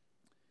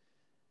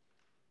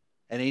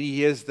 And then he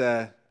hears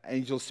the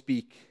angel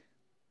speak.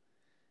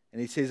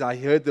 And he says, I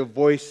heard the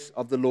voice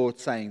of the Lord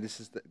saying, this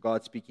is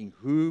God speaking,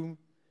 whom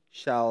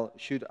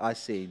should I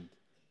send?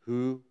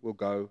 Who will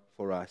go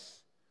for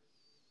us?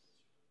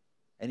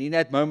 And in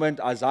that moment,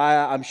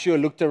 Isaiah, I'm sure,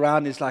 looked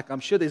around. He's like, I'm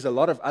sure there's a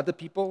lot of other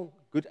people,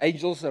 good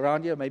angels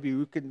around here. Maybe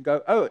who can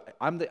go, oh,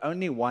 I'm the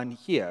only one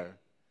here.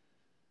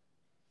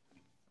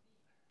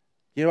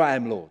 Here I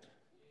am, Lord.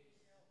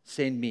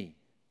 Send me.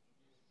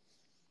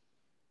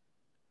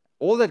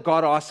 All that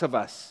God asks of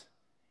us,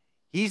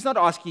 He's not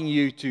asking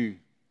you to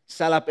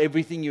sell up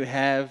everything you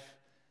have,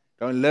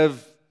 go and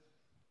live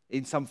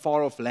in some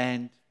far-off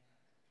land.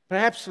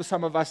 Perhaps for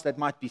some of us, that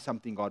might be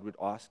something God would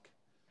ask.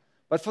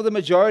 But for the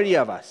majority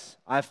of us,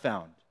 I've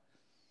found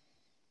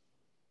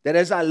that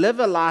as I live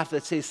a life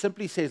that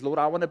simply says, Lord,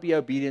 I want to be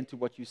obedient to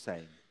what you're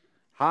saying,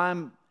 how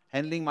I'm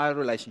handling my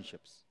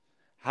relationships,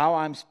 how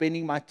I'm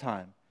spending my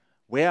time,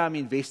 where I'm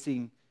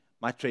investing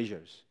my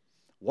treasures,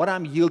 what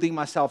I'm yielding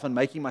myself and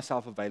making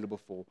myself available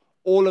for,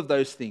 all of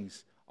those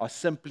things are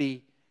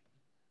simply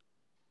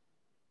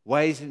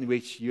ways in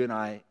which you and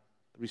I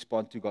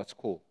respond to God's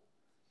call.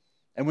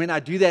 And when I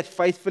do that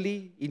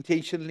faithfully,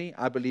 intentionally,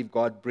 I believe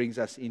God brings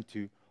us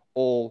into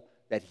all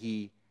that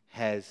He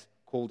has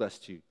called us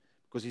to.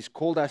 Because He's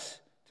called us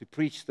to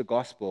preach the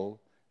gospel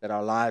that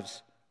our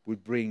lives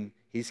would bring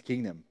His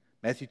kingdom.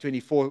 Matthew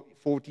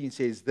 24:14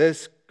 says,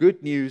 this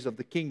good news of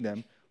the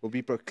kingdom will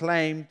be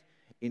proclaimed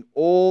in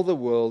all the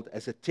world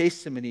as a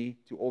testimony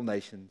to all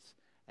nations,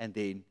 and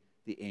then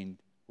the end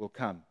will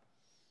come.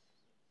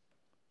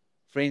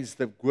 Friends,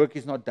 the work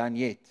is not done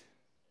yet.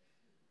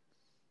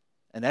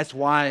 And that's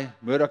why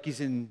Murdoch is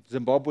in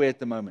Zimbabwe at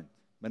the moment,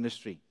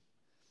 ministry.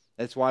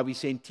 That's why we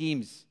send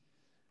teams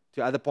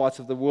to other parts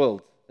of the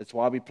world. That's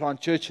why we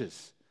plant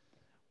churches.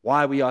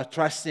 Why we are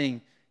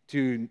trusting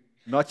to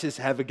not just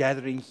have a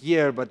gathering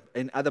here, but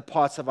in other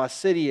parts of our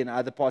city and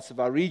other parts of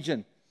our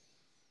region.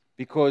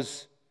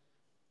 Because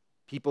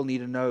people need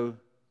to know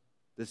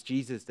this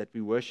Jesus that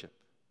we worship.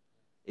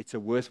 It's a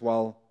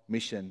worthwhile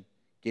mission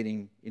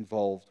getting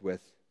involved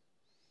with.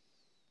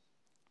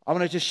 I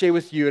want to just share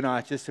with you and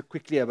I just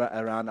quickly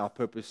around our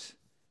purpose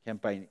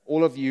campaign.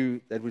 All of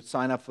you that would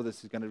sign up for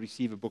this is going to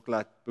receive a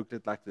booklet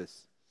like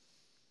this.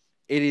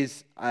 It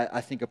is, I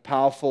think, a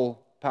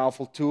powerful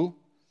tool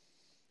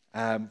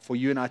for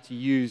you and I to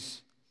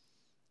use.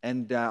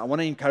 And I want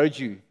to encourage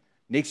you.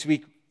 Next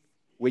week,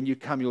 when you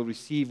come, you'll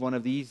receive one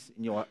of these.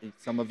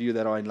 Some of you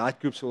that are in light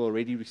groups will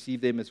already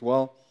receive them as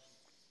well.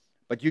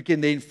 But you can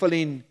then fill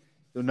in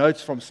your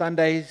notes from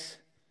Sundays.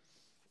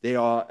 It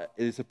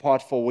is a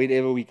part for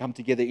whenever we come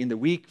together in the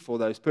week for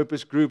those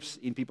purpose groups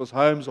in people's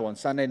homes or on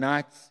Sunday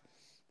nights.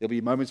 There'll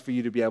be moments for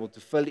you to be able to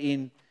fill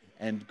in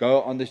and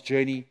go on this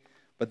journey.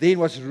 But then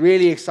what's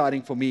really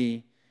exciting for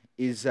me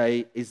is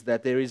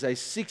that there is a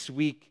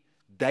 6-week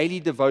daily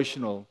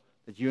devotional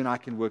that you and I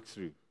can work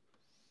through.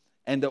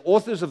 And the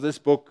authors of this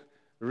book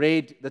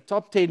read the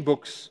top 10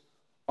 books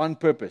on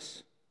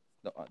purpose.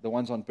 The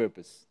ones on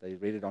purpose. They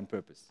read it on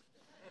purpose.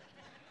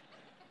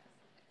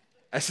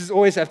 I just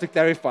always have to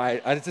clarify.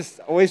 I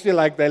just always feel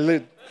like they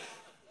live.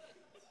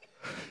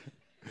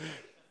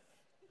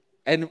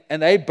 And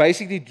they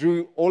basically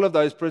drew all of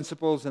those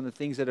principles and the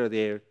things that are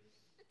there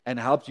and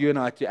helped you and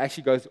I to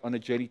actually go on a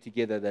journey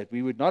together that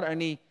we would not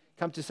only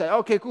come to say,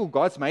 okay, cool,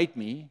 God's made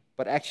me,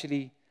 but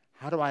actually,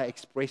 how do I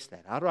express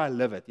that? How do I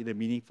live it in a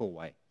meaningful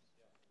way?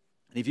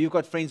 And if you've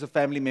got friends or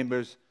family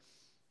members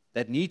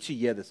that need to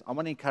hear this, I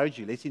want to encourage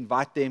you. Let's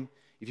invite them.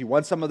 If you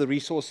want some of the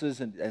resources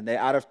and they're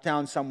out of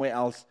town somewhere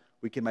else,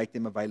 we can make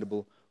them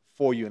available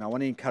for you. And I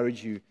want to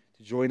encourage you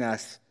to join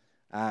us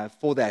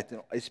for that,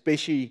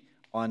 especially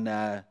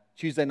on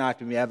Tuesday night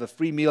when we have a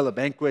free meal, a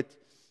banquet,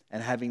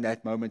 and having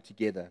that moment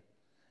together.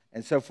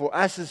 And so for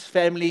us as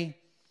family,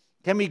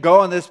 can we go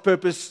on this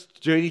purpose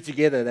journey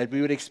together, that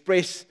we would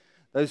express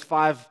those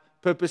 5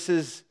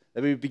 purposes,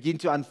 that we would begin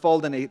to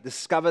unfold and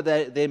discover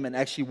them and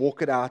actually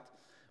walk it out.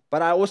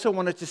 But I also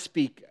wanted to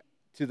speak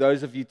to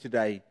those of you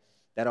today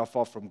that are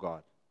far from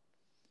God.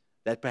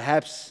 That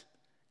perhaps,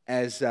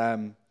 as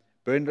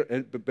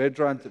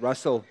Bertrand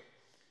Russell,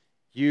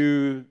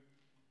 you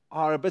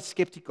are a bit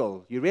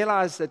skeptical. You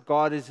realize that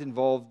God is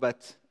involved,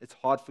 but it's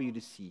hard for you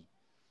to see.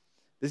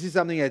 This is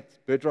something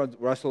that Bertrand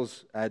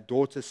Russell's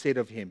daughter said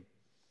of him.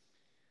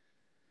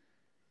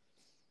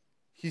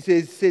 She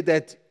said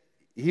that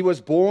he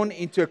was born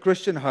into a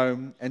Christian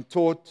home and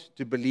taught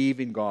to believe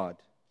in God,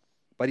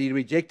 but he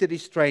rejected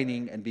his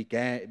training and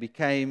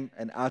became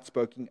an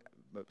outspoken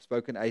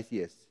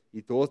atheist.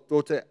 His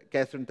daughter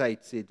Catherine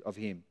Tate said of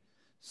him,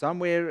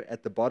 "Somewhere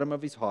at the bottom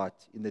of his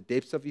heart, in the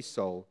depths of his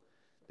soul,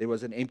 there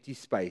was an empty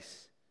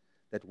space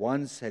that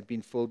once had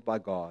been filled by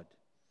God,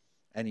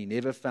 and he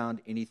never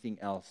found anything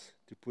else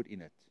to put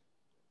in it."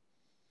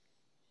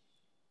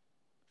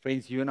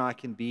 Friends, you and I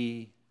can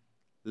be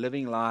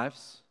living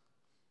lives,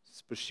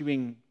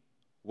 pursuing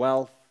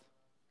wealth,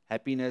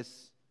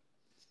 happiness,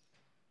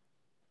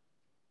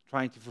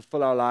 trying to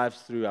fulfill our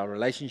lives through our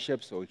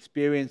relationships or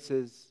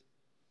experiences.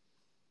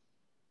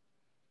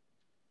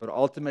 But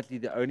ultimately,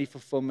 the only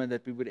fulfillment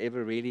that we would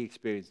ever really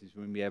experience is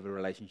when we have a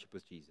relationship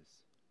with Jesus.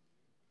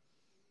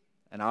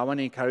 And I want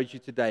to encourage you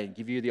today and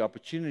give you the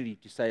opportunity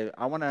to say,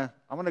 I want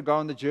to go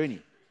on the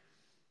journey.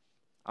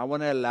 I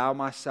want to allow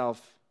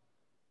myself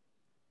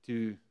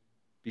to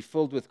be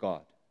filled with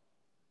God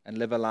and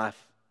live a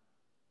life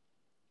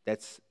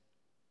that's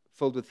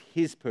filled with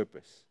His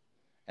purpose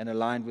and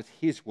aligned with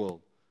His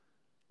will,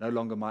 no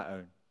longer my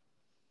own.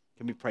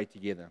 Can we pray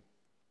together?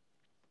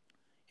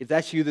 If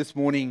that's you this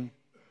morning,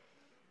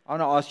 I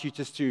want to ask you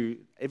just to,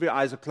 every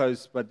eyes are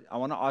closed, but I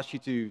want to ask you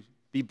to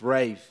be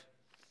brave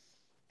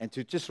and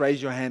to just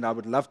raise your hand. I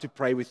would love to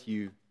pray with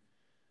you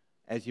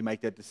as you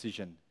make that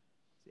decision.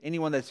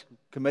 Anyone that's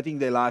committing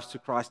their lives to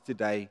Christ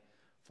today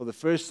for the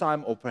first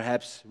time, or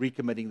perhaps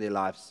recommitting their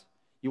lives,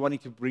 you wanting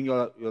to bring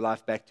your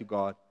life back to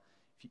God,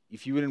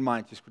 if you wouldn't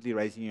mind just quickly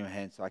raising your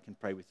hand so I can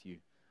pray with you.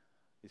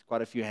 There's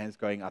quite a few hands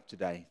going up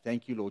today.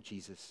 Thank you, Lord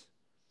Jesus.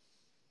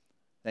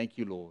 Thank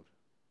you, Lord.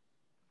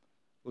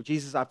 Lord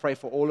Jesus, I pray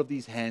for all of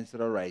these hands that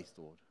are raised,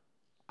 Lord.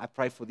 I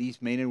pray for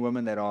these men and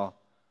women that are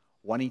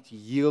wanting to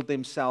yield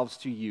themselves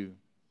to you,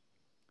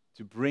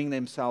 to bring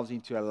themselves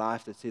into a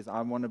life that says,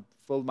 I want to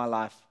fill my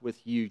life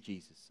with you,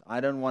 Jesus.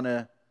 I don't want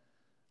to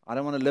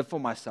live for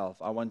myself.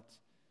 I want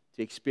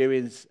to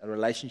experience a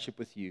relationship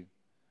with you.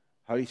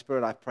 Holy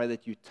Spirit, I pray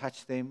that you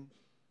touch them,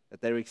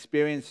 that they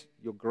experience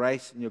your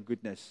grace and your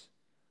goodness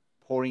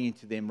pouring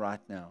into them right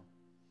now.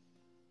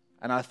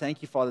 And I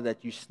thank you, Father,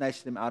 that you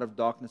snatched them out of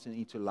darkness and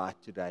into light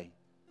today.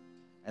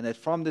 And that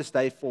from this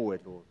day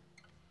forward, Lord,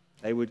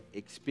 they would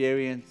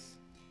experience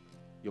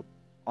your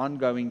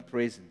ongoing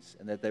presence,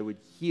 and that they would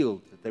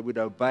yield, that they would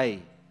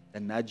obey the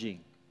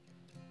nudging,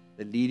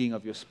 the leading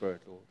of your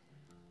Spirit, Lord.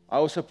 I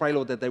also pray,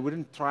 Lord, that they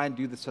wouldn't try and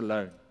do this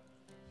alone,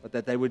 but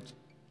that they would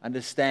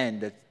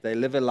understand that they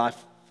live a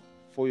life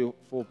for your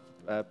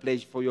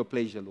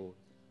pleasure, Lord,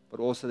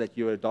 but also that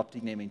you're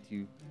adopting them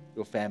into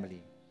your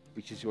family,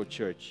 which is your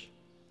church.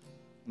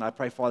 And I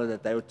pray, Father,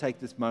 that they would take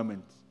this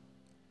moment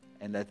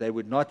and that they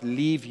would not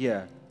leave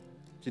here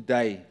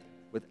today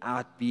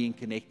without being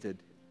connected,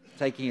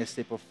 taking a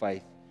step of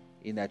faith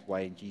in that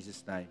way. In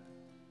Jesus' name,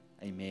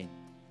 amen.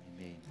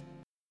 Amen.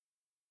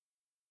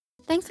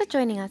 Thanks for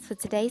joining us for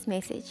today's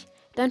message.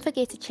 Don't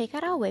forget to check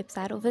out our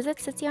website or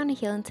visit City on a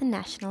Hill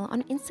International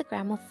on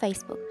Instagram or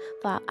Facebook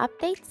for our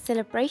updates,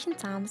 celebration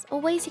times, or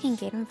ways you can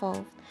get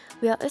involved.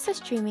 We are also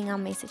streaming our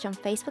message on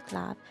Facebook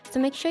Live, so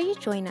make sure you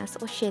join us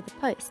or share the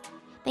post.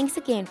 Thanks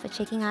again for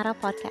checking out our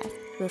podcast.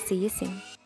 We'll see you soon.